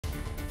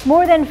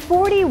More than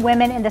 40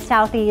 women in the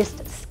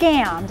Southeast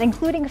scammed,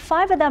 including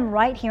 5 of them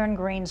right here in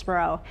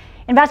Greensboro.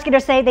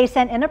 Investigators say they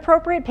sent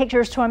inappropriate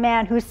pictures to a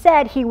man who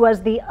said he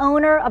was the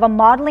owner of a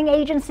modeling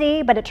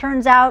agency, but it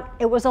turns out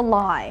it was a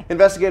lie.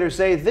 Investigators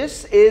say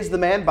this is the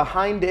man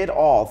behind it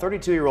all,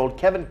 32-year-old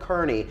Kevin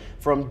Kearney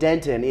from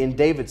Denton in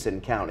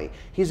Davidson County.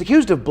 He's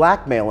accused of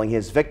blackmailing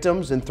his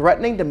victims and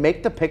threatening to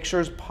make the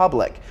pictures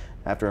public.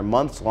 After a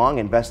months-long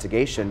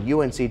investigation,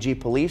 UNCG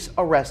police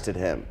arrested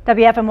him.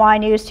 WFMY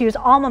News 2's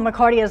Alma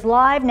McCarty is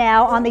live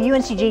now on the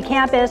UNCG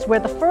campus where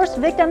the first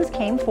victims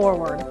came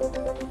forward.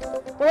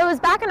 Well, it was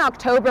back in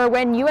October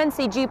when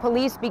UNCG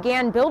police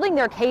began building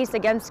their case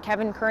against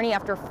Kevin Kearney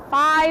after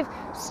 5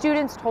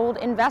 students told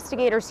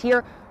investigators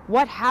here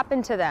what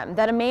happened to them,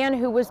 that a man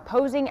who was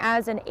posing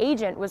as an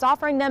agent was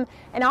offering them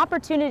an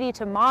opportunity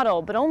to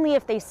model, but only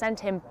if they sent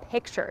him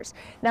pictures.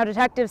 Now,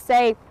 detectives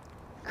say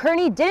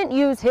Kearney didn't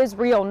use his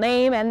real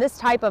name, and this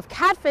type of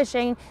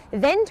catfishing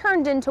then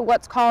turned into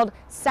what's called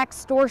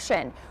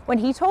sextortion, when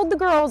he told the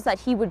girls that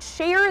he would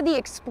share the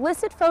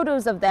explicit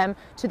photos of them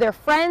to their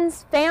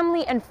friends,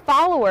 family, and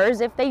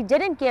followers if they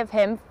didn't give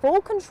him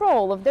full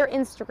control of their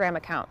Instagram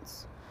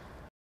accounts.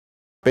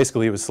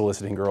 Basically, he was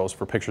soliciting girls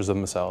for pictures of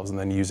themselves and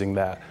then using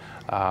that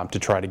to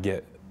try to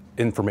get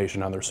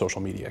information on their social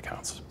media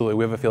accounts.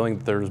 We have a feeling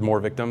that there's more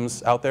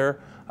victims out there,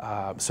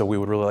 so we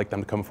would really like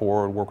them to come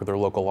forward, work with their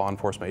local law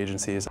enforcement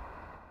agencies.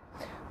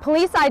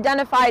 Police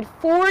identified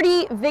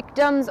 40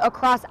 victims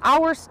across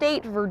our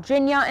state,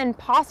 Virginia, and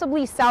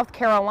possibly South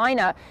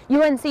Carolina.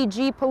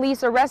 UNCG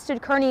police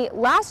arrested Kearney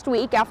last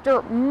week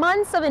after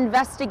months of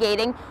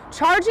investigating,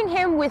 charging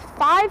him with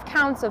 5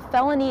 counts of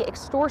felony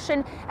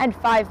extortion and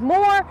 5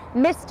 more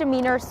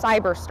misdemeanor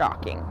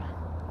cyberstalking.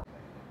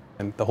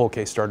 And the whole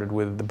case started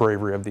with the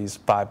bravery of these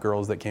 5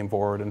 girls that came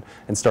forward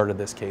and started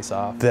this case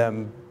off.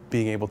 Them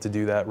being able to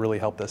do that really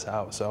helped us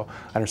out. So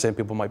I understand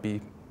people might be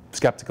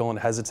skeptical and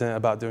hesitant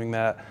about doing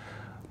that,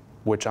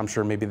 which I'm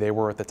sure maybe they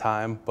were at the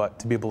time, but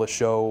to be able to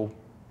show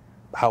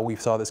how we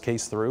saw this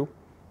case through,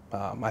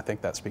 I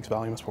think that speaks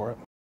volumes for it.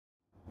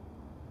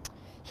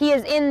 He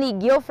is in the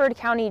Guilford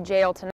County Jail tonight.